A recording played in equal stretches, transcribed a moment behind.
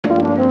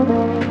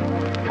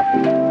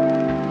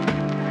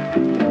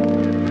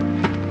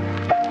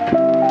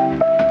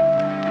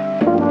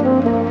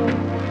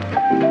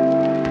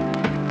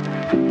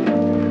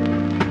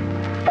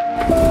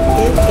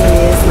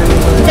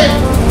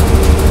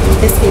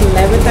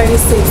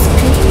11:36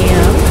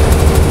 p.m.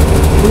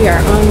 We are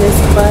on this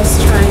bus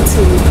trying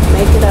to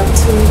make it up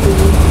to the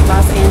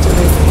Los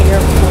Angeles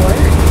airport.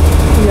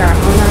 We are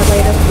on our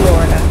way to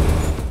Florida.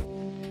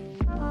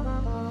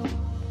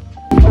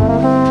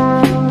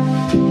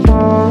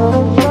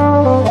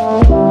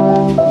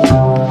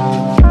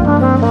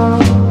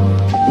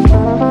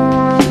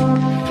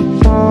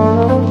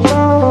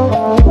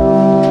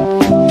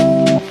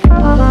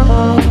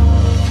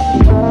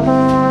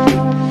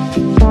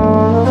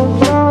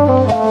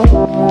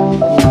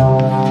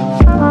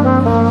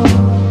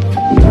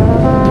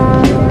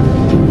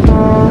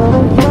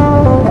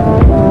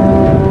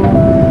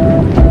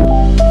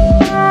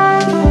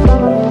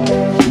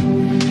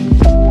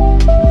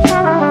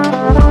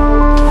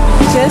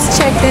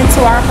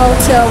 Into our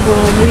hotel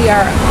room. We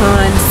are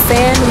on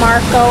San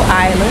Marco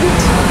Island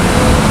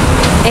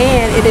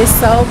and it is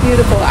so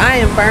beautiful. I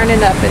am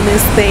burning up in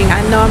this thing.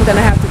 I know I'm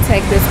gonna have to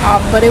take this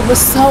off, but it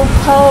was so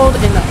cold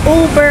in the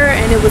Uber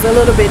and it was a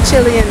little bit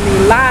chilly in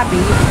the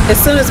lobby.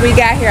 As soon as we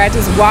got here, I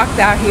just walked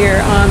out here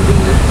on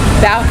the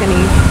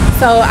balcony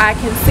so I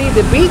can see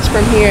the beach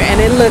from here, and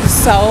it looks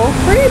so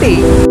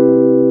pretty.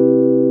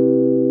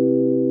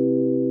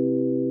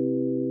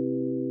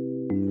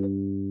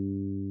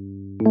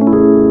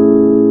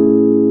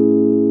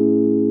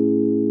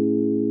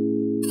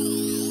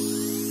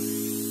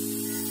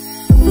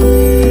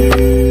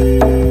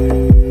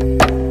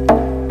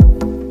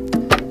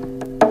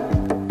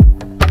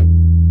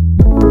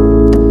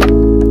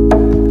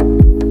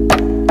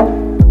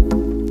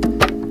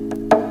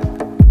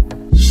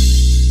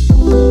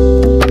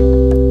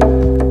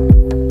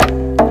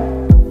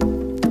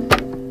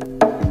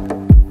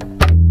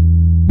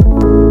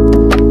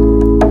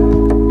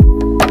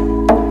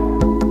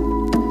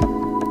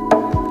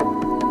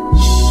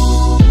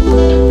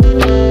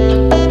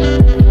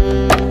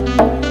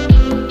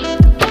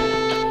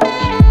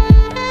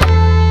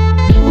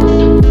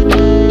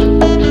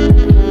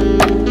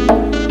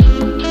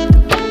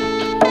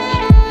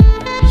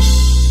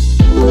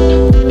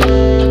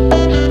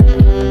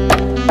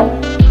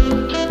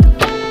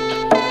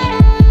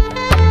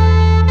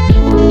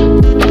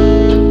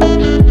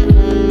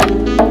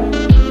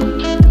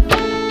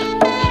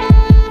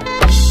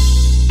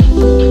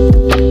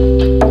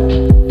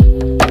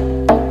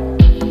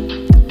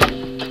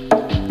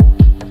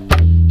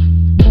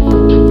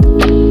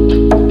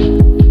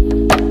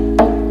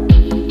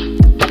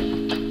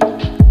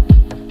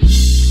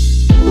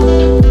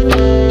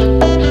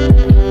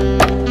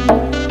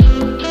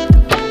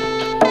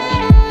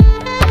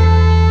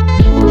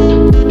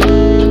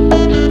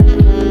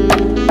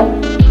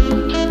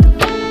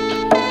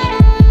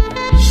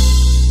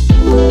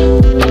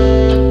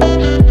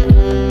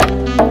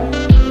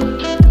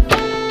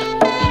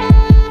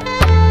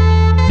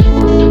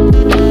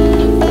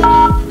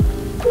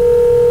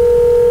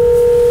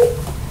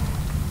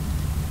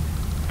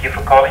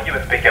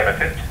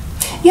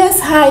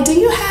 Yes, hi. Do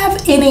you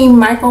have any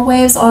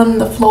microwaves on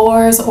the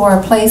floors or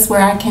a place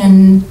where I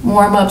can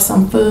warm up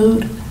some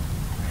food?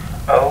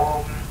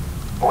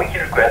 We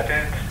can request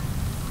it,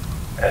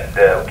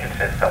 and we can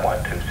send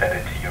someone to send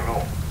it to your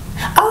room.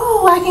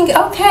 Oh, I can.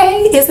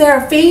 Okay. Is there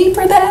a fee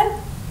for that?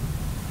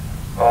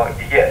 Oh,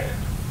 yes.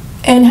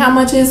 And how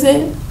much is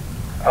it?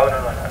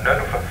 Oh,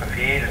 no, for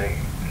fees,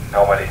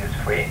 normally it's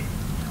free.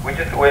 We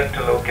just went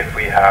to look if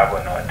we have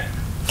or not.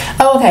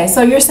 Oh, okay,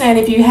 so you're saying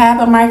if you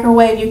have a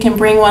microwave, you can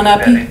bring one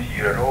up Send here? it to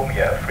your room,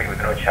 yeah, free with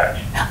no charge.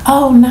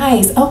 Oh,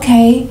 nice.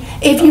 Okay.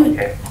 If you,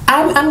 okay.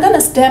 I'm gonna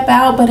step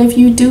out, but if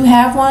you do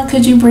have one,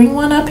 could you bring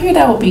one up here?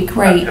 That would be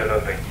great.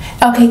 Absolutely.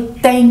 Okay,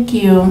 thank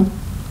you.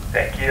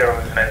 Thank you.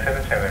 That was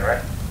 977,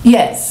 right?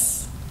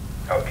 Yes.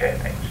 Okay,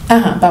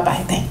 thanks.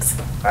 Bye-bye,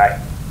 thanks. Bye.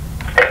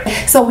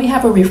 So we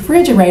have a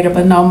refrigerator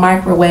but no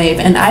microwave,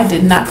 and I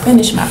did not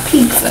finish my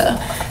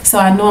pizza, so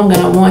I know I'm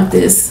gonna want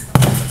this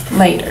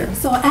later.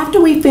 So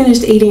after we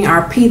finished eating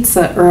our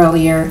pizza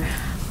earlier,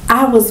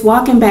 I was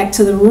walking back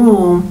to the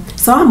room.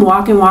 So I'm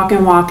walking,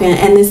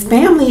 and this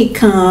family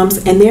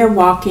comes and they're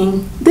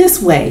walking this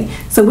way.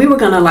 So we were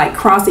gonna like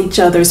cross each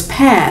other's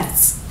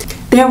paths.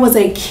 There was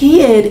a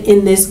kid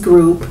in this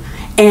group,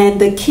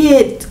 and the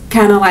kid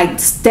kind of like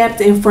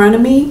stepped in front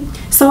of me.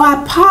 So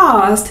I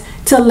paused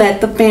to let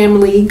the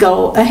family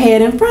go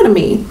ahead in front of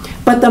me.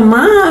 But the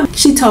mom,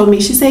 she told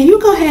me, she said, you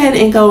go ahead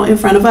and go in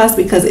front of us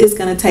because it's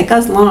gonna take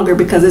us longer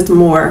because it's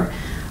more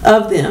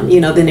of them,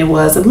 you know, than it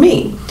was of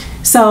me.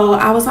 So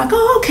I was like,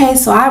 oh, okay.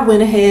 So I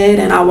went ahead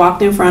and I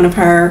walked in front of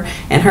her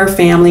and her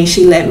family.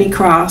 She let me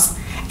cross.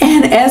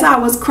 And as I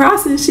was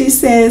crossing, she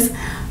says,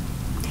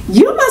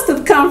 you must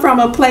have come from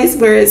a place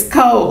where it's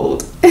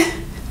cold.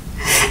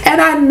 And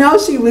I know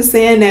she was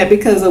saying that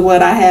because of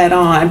what I had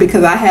on,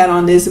 because I had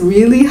on this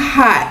really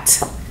hot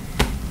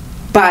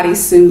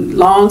bodysuit,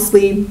 long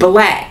sleeve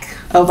black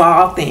of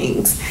all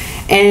things.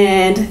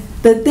 And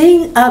the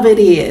thing of it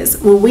is,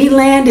 when we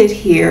landed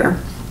here,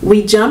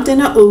 We jumped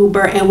in an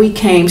Uber and we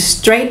came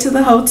straight to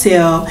the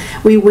hotel.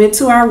 We went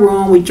to our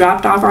room, we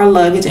dropped off our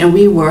luggage, and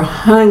we were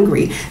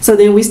hungry. So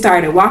then we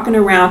started walking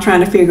around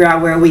trying to figure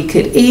out where we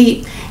could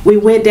eat. We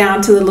went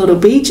down to the little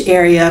beach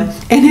area,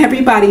 and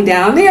everybody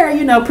down there,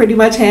 you know, pretty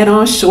much had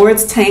on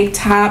shorts, tank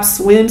tops,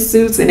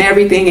 swimsuits, and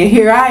everything. And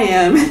here I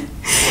am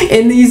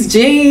in these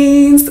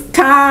jeans,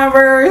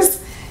 Converse,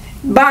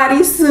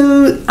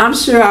 bodysuit. I'm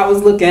sure I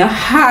was looking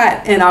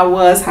hot, and I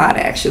was hot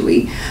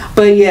actually.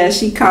 But yeah,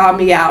 she called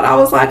me out. I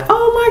was like,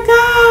 oh my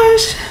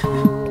gosh.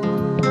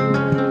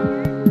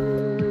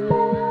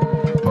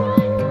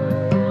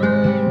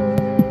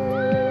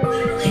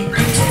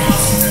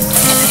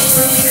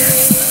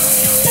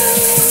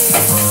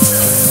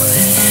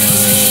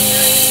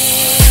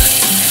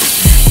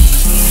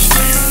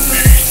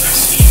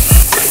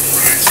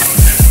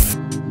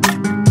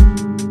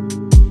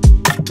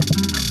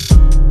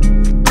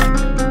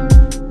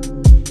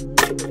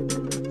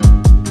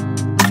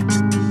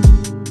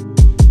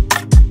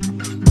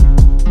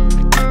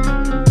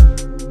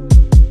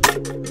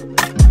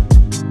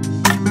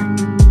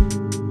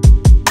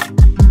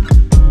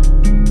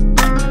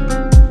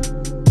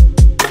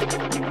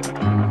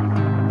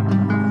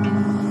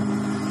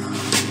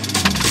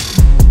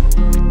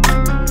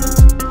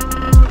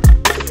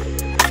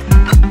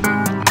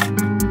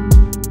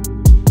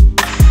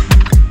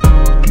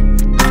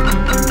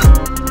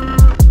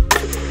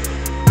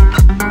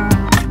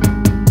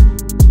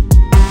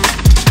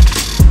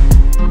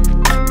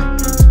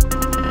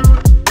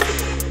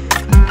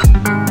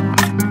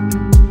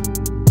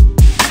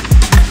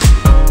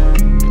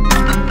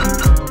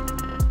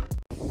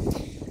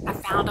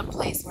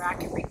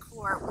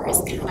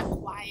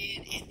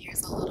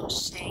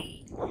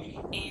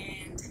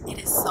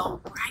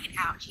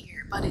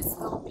 But it's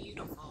so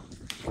beautiful,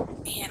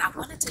 and I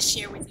wanted to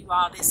share with you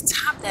all this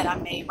top that I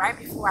made right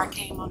before I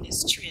came on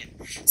this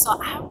trip.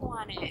 So I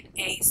wanted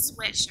a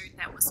sweatshirt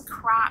that was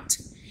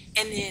cropped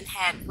and then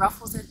had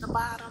ruffles at the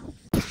bottom.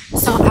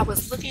 So I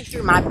was looking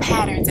through my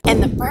patterns,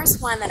 and the first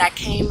one that I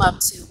came up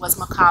to was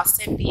McCall's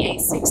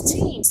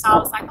 7816. So I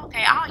was like,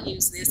 okay, I'll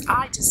use this.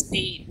 I just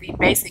need the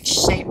basic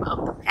shape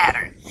of the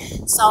pattern.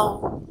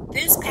 So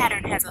this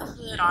pattern has a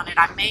hood on it.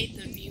 I made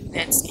the view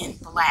that's in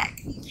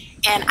black.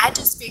 And I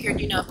just figured,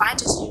 you know, if I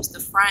just use the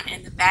front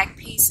and the back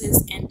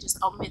pieces and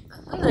just omit the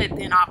hood,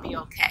 then I'll be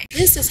okay.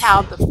 This is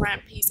how the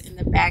front piece and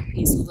the back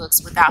piece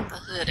looks without the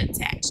hood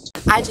attached.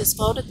 I just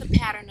folded the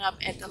pattern up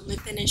at the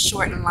lengthen and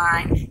shorten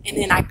line, and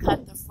then I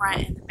cut the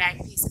front and the back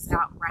pieces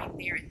out right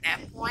there at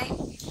that point.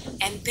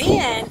 And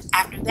then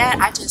after that,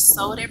 I just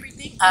sewed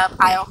everything up.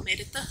 I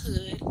omitted the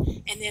hood,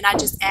 and then I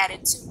just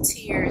added 2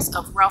 tiers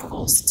of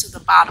ruffles to the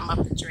bottom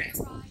of the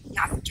dress.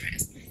 Not the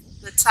dress,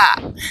 the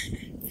top.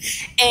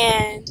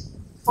 And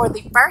for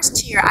the first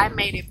tier, I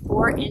made it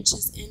 4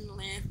 inches in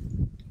length,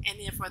 and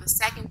then for the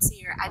second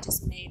tier, I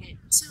just made it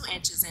 2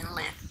 inches in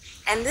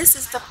length. And this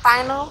is the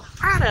final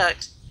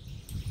product.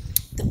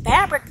 The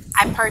fabric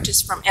I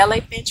purchased from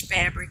LA Finch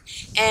Fabric,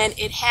 and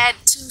it had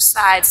 2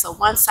 sides. So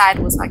one side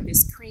was like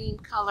this cream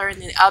color,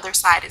 and the other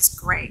side is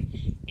gray.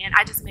 And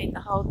I just made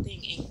the whole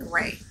thing in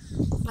gray.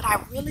 But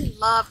I really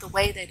love the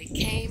way that it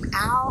came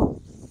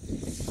out,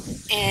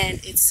 and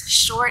it's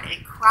short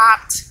and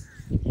cropped.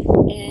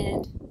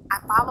 And I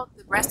followed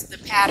the rest of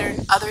the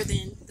pattern. Other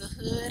than the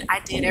hood,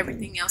 I did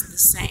everything else the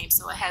same.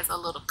 So it has a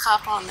little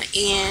cuff on the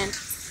end,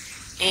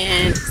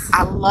 and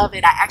I love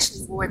it. I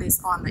actually wore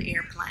this on the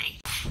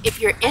airplane.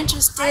 If you're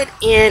interested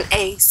in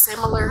a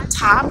similar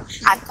top,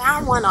 I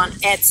found one on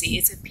Etsy.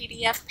 It's a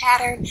PDF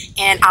pattern,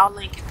 and I'll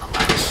link it below.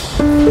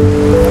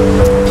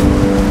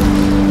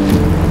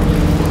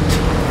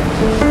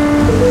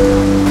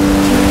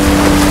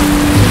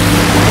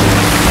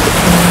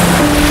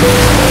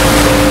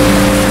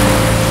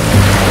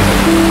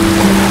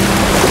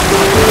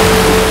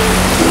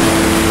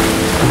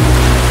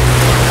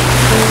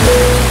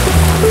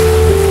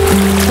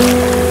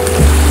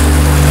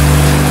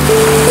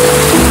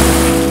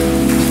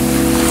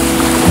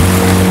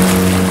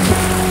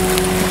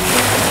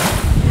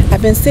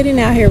 I've been sitting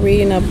out here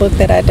reading a book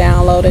that I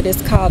downloaded.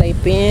 It's called A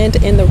Bend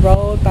in the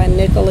Road by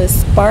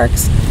Nicholas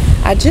Sparks.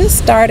 I just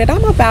started.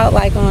 I'm about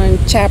like on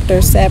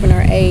chapter 7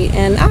 or 8,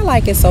 and I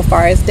like it so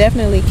far. It's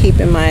definitely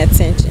keeping my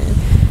attention.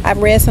 I've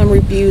read some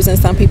reviews and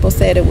some people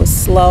said it was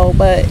slow,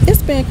 but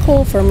it's been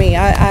cool for me.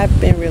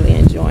 I've been really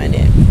enjoying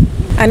it.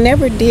 I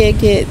never did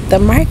get the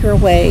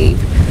microwave,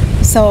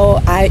 so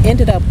I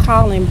ended up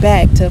calling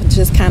back to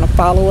just kind of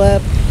follow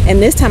up,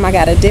 and this time I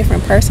got a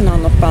different person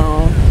on the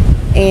phone,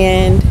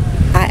 and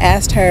I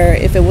asked her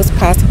if it was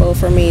possible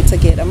for me to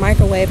get a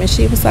microwave, and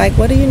she was like,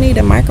 what do you need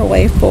a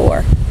microwave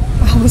for?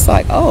 I was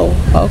like, oh,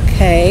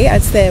 okay. I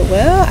said,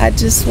 well, I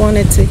just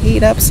wanted to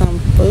heat up some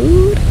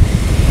food.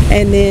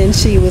 And then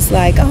she was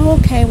like, oh,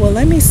 okay, well,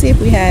 let me see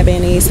if we have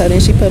any. So then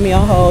she put me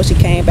on hold. She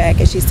came back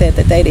and she said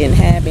that they didn't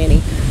have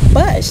any.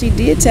 But she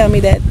did tell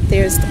me that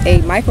there's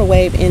a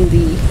microwave in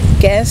the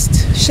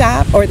guest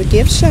shop or the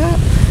gift shop.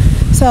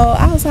 So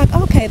I was like,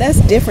 okay, that's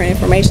different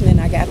information than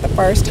I got the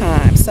first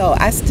time. So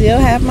I still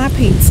have my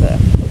pizza.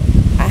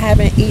 I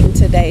haven't eaten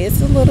today.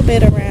 It's a little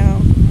bit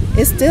around,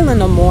 it's still in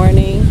the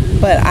morning,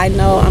 but I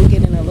know I'm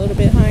getting a little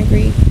bit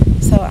hungry.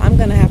 So I'm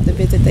gonna have to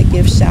visit the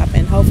gift shop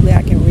and hopefully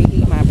I can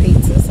reheat my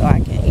pizza so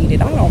I can eat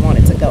it. I don't want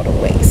it to go to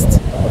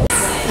waste.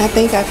 I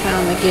think I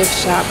found the gift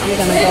shop. I'm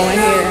gonna go in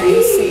here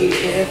and see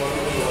if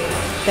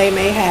they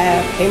may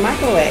have a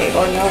microwave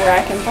or know where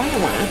I can find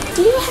one.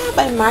 Do you have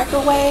a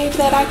microwave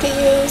that I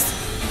can use?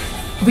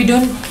 We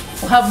don't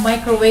have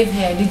microwave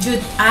here. Did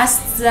you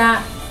ask the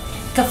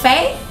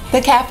cafe? The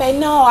cafe?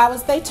 No,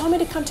 they told me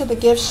to come to the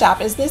gift shop.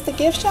 Is this the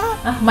gift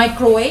shop?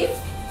 Microwave?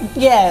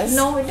 Yes.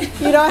 No.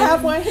 You don't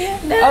have one here?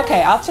 No.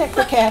 Okay, I'll check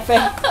the cafe.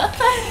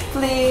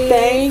 Please.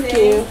 Thank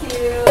you.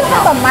 I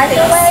have a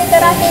microwave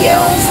that I can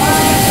use.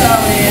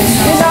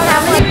 You don't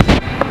have one?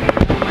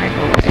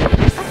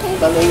 Microwave. I can't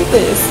believe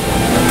this.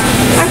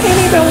 I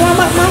can't even warm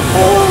up my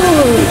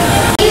food.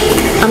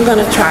 I'm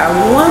gonna try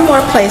one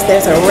more place.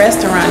 There's a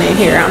restaurant in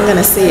here. I'm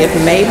gonna see if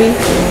maybe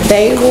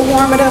they will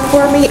warm it up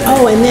for me.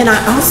 Oh, and then I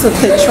also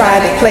could try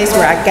the place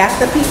where I got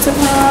the pizza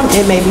from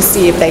and maybe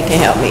see if they can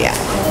help me out.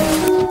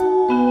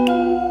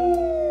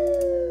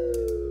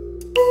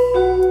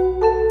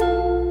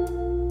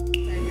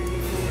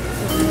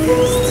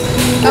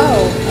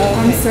 Oh, okay.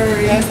 I'm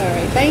sorry. That's all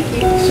right. Thank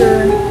you.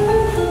 Sure.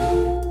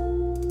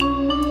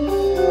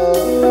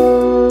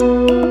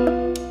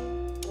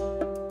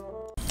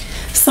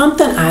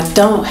 Something I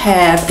don't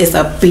have is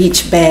a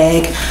beach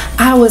bag.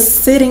 I was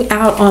sitting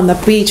out on the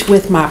beach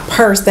with my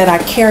purse that I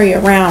carry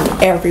around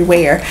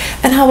everywhere,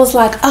 and I was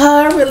like, oh,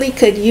 I really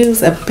could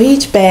use a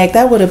beach bag.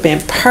 That would have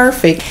been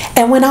perfect.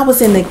 And when I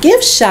was in the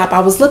gift shop,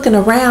 I was looking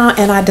around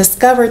and I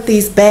discovered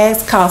these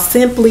bags called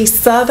Simply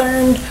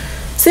Southern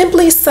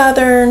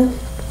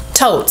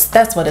totes.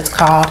 That's what it's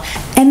called.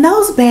 And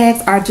those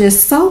bags are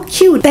just so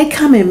cute. They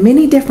come in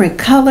many different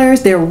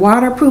colors. They're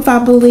waterproof, I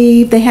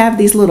believe. They have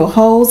these little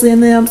holes in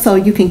them so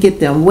you can get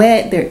them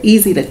wet. They're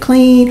easy to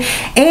clean.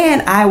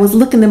 And I was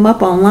looking them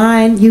up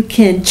online. You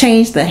can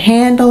change the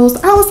handles.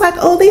 I was like,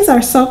 oh, these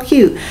are so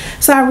cute.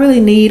 So I really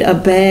need a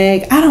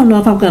bag. I don't know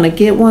if I'm gonna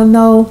get one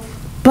though,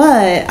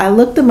 but I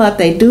looked them up.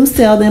 They do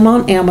sell them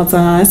on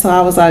Amazon. So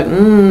I was like,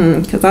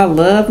 because I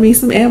love me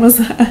some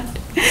Amazon.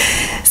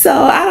 So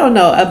I don't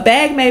know, a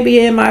bag may be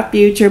in my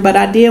future, but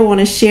I did want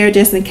to share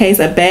just in case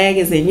a bag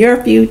is in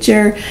your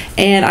future,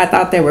 and I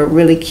thought they were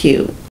really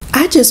cute.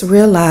 I just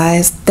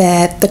realized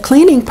that the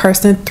cleaning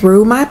person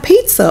threw my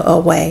pizza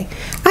away.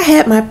 I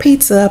had my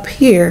pizza up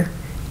here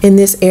in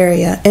this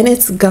area and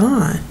it's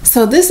gone.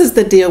 So this is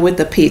the deal with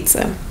the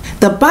pizza.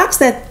 The box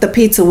that the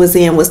pizza was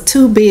in was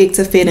too big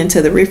to fit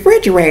into the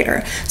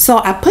refrigerator. So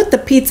I put the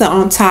pizza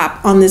on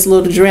top on this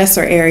little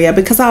dresser area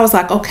because I was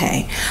like,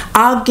 okay,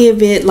 I'll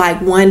give it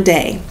like one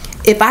day.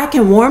 If I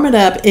can warm it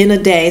up in a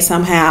day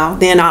somehow,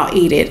 then I'll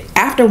eat it.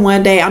 After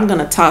one day, I'm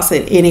gonna toss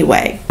it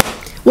anyway.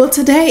 Well,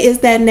 today is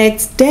that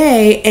next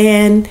day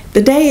and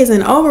the day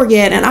isn't over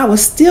yet, and I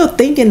was still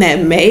thinking that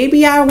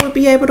maybe I would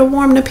be able to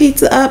warm the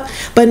pizza up,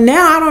 but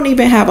now I don't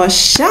even have a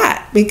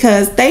shot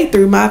because they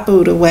threw my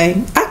food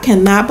away. I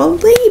cannot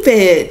believe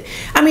it.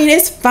 I mean,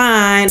 it's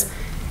fine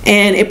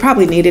and it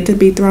probably needed to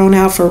be thrown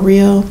out for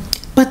real,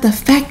 but the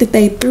fact that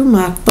they threw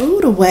my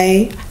food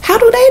away, how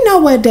do they know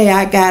what day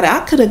I got it? I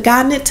could have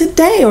gotten it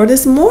today or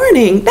this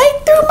morning. They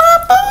threw my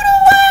food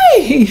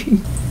away.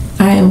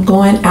 I am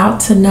going out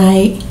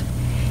tonight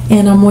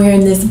and I'm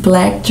wearing this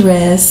black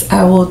dress.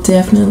 I will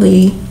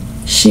definitely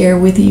share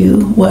with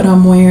you what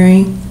I'm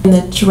wearing. And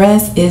the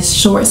dress is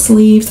short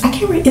sleeves. I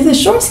can't read, is it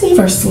short sleeve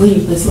or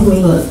sleeveless? Let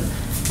me look.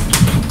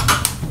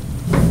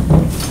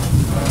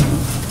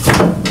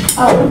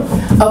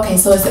 Oh, okay,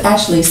 so it's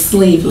actually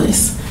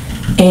sleeveless.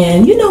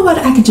 And you know what?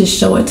 I could just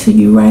show it to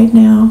you right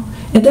now.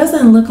 It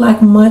doesn't look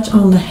like much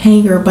on the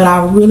hanger, but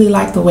I really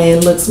like the way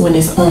it looks when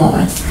it's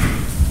on.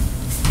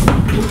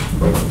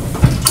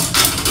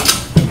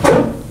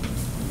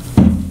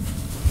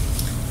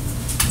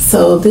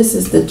 So this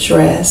is the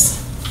dress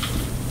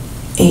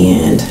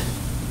and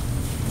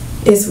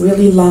it's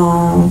really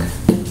long.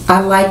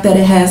 I like that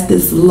it has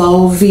this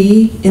low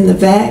V in the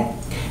back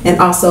and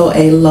also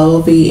a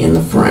low V in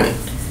the front.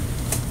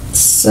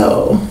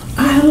 So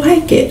I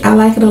like it. I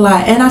like it a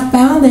lot. And I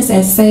found this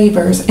at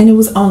Savers and it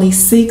was only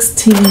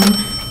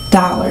 $16.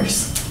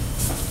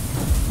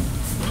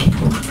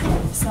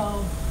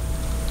 So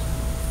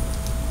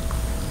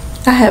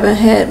I haven't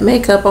had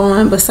makeup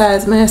on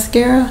besides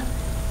mascara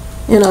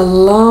in a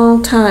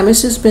long time.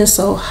 It's just been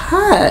so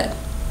hot.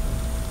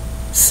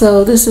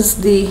 So this is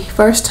the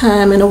first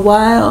time in a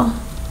while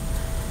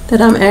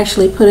that I'm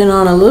actually putting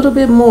on a little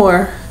bit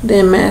more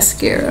than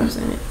mascara.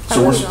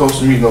 So we're supposed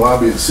to meet in the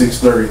lobby at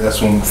 6:30.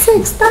 That's when.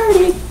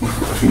 6:30.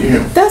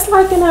 Yeah. That's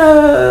like in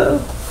a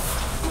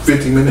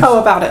 15 minutes. Oh,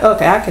 about it.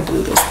 Okay, I could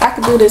do this. I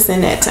could do this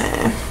in that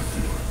time.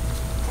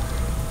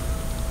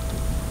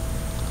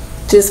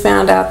 Just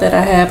found out that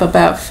I have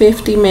about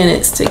 50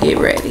 minutes to get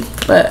ready,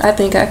 but I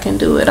think I can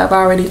do it. I've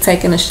already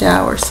taken a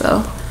shower,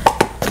 so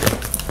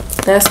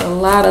that's a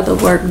lot of the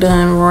work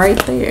done right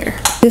there.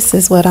 This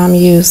is what I'm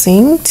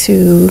using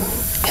to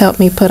help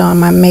me put on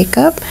my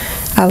makeup.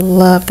 I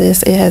love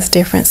this. It has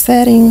different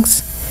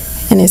settings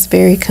and it's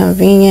very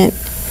convenient.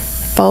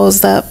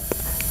 Folds up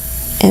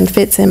and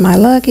fits in my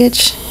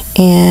luggage,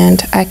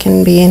 and I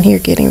can be in here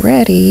getting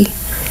ready,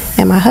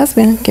 and my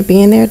husband can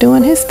be in there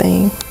doing his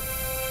thing.